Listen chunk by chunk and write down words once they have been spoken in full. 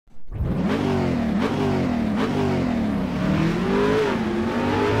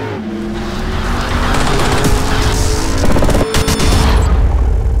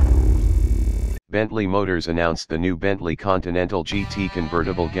Bentley Motors announced the new Bentley Continental GT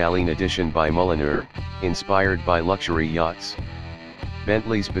Convertible Galene Edition by Mulliner, inspired by luxury yachts.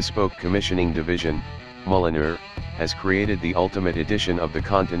 Bentley's bespoke commissioning division, Mulliner, has created the ultimate edition of the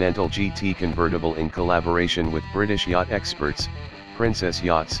Continental GT Convertible in collaboration with British yacht experts, Princess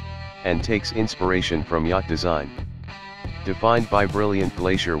Yachts, and takes inspiration from yacht design. Defined by brilliant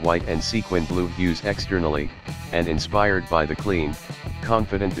glacier white and sequin blue hues externally, and inspired by the clean,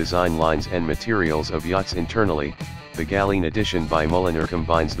 confident design lines and materials of yachts internally, the Galene Edition by Mulliner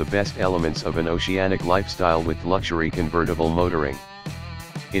combines the best elements of an oceanic lifestyle with luxury convertible motoring.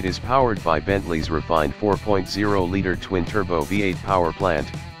 It is powered by Bentley's refined 4.0-liter twin-turbo V8 power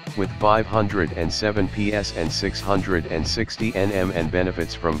plant, with 507 PS and 660 Nm, and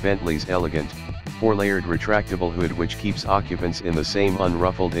benefits from Bentley's elegant, four-layered retractable hood, which keeps occupants in the same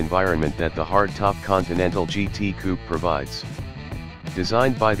unruffled environment that the hardtop Continental GT Coupe provides.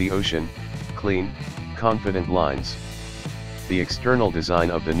 Designed by the ocean, clean, confident lines. The external design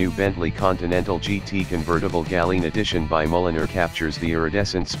of the new Bentley Continental GT Convertible Galene Edition by Mulliner captures the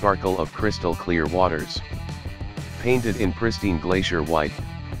iridescent sparkle of crystal clear waters. Painted in pristine glacier white,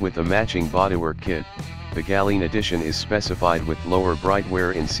 with a matching bodywork kit, the Galene Edition is specified with lower bright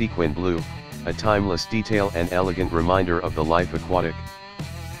wear in sequin blue, a timeless detail and elegant reminder of the life aquatic.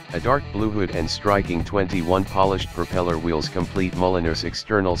 A dark blue hood and striking 21 polished propeller wheels complete Mulliner's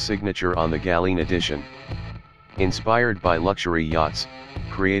external signature on the Galene Edition. Inspired by luxury yachts,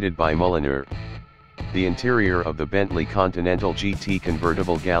 created by Mulliner, the interior of the Bentley Continental GT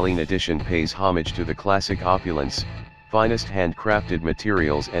Convertible Galene Edition pays homage to the classic opulence, finest handcrafted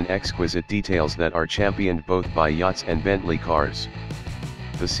materials and exquisite details that are championed both by yachts and Bentley cars.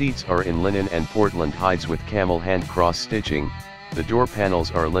 The seats are in linen and Portland hides with camel hand cross stitching. The door panels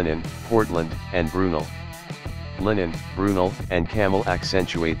are linen, Portland, and Brunel. Linen, Brunel, and camel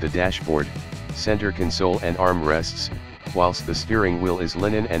accentuate the dashboard, center console and armrests, whilst the steering wheel is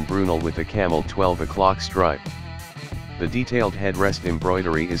linen and Brunel with a camel 12 o'clock stripe. The detailed headrest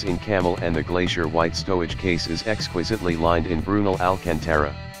embroidery is in camel and the glacier white stowage case is exquisitely lined in Brunel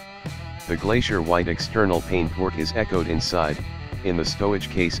Alcantara. The glacier white external paintwork is echoed inside, in the stowage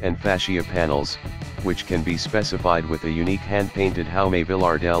case and fascia panels, which can be specified with a unique hand-painted Jaume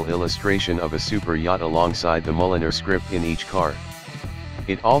Villardell illustration of a super yacht alongside the Mulliner script in each car.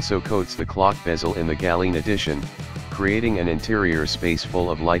 It also coats the clock bezel in the Galene Edition, creating an interior space full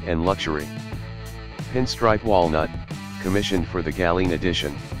of light and luxury. Pinstripe walnut, commissioned for the Galene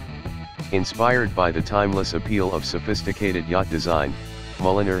Edition. Inspired by the timeless appeal of sophisticated yacht design,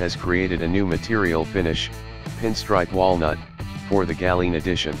 Mulliner has created a new material finish, pinstripe walnut, for the Galene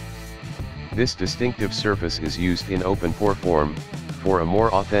Edition. This distinctive surface is used in open pore form, for a more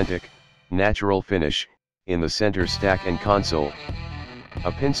authentic, natural finish, in the center stack and console.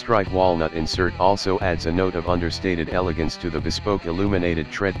 A pinstripe walnut insert also adds a note of understated elegance to the bespoke illuminated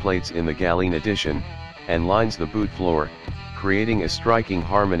tread plates in the Galene Edition, and lines the boot floor, creating a striking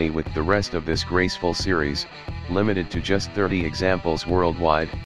harmony with the rest of this graceful series, limited to just 30 examples worldwide.